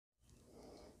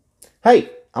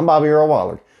Hey, I'm Bobby Earl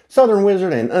Wallard, Southern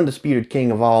Wizard and undisputed king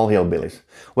of all hillbillies.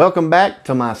 Welcome back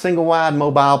to my single-wide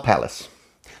mobile palace.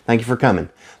 Thank you for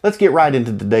coming. Let's get right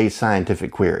into today's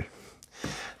scientific query.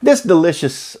 This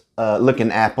delicious looking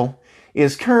apple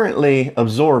is currently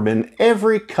absorbing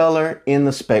every color in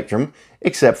the spectrum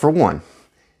except for one.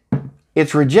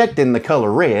 It's rejecting the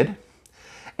color red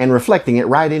and reflecting it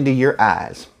right into your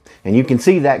eyes. And you can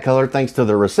see that color thanks to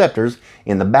the receptors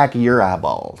in the back of your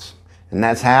eyeballs. And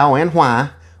that's how and why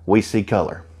we see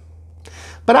color.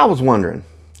 But I was wondering,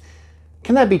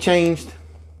 can that be changed?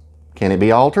 Can it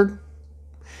be altered?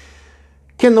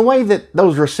 Can the way that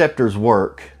those receptors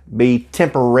work be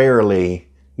temporarily,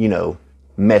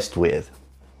 messed with?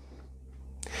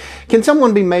 Can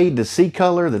someone be made to see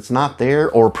color that's not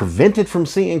there or prevented from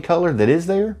seeing color that is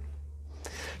there?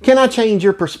 Can I change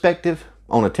your perspective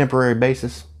on a temporary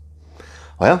basis?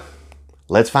 Well,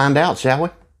 let's find out, shall we?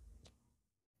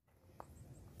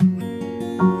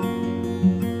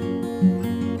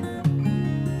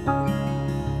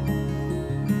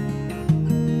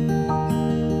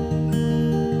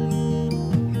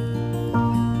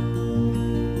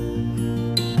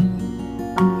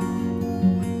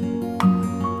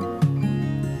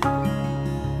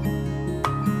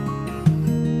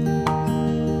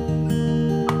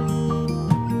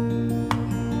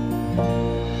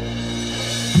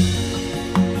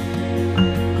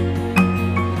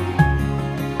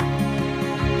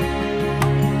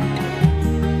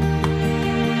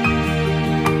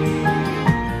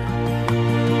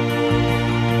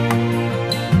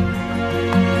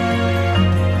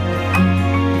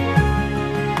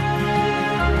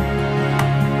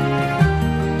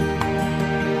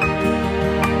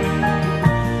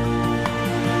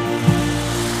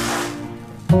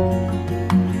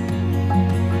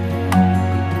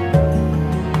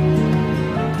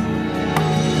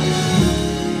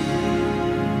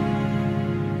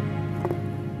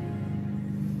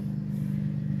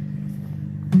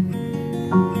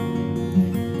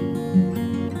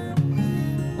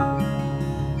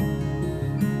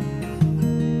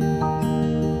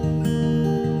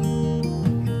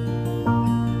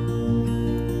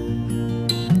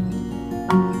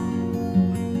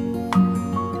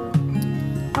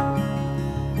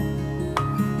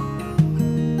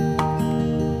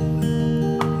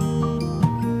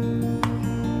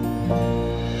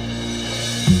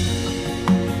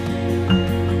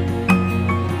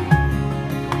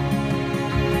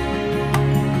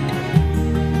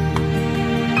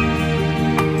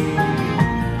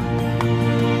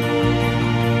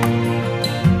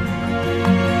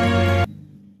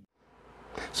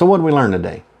 So what did we learn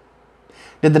today?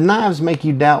 Did the knives make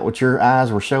you doubt what your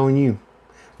eyes were showing you?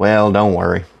 Well, don't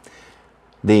worry.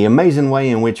 The amazing way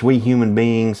in which we human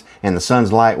beings and the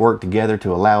sun's light work together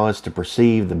to allow us to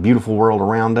perceive the beautiful world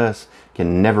around us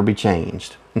can never be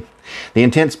changed. The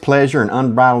intense pleasure and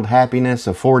unbridled happiness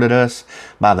afforded us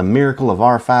by the miracle of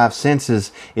our five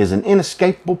senses is an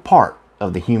inescapable part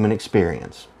of the human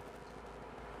experience.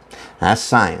 That's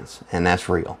science, and that's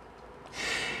real.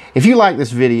 If you like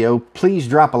this video, please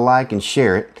drop a like and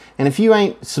share it. And if you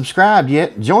ain't subscribed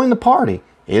yet, join the party.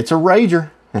 It's a rager.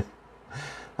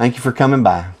 Thank you for coming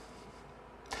by.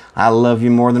 I love you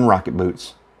more than rocket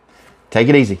boots. Take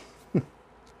it easy.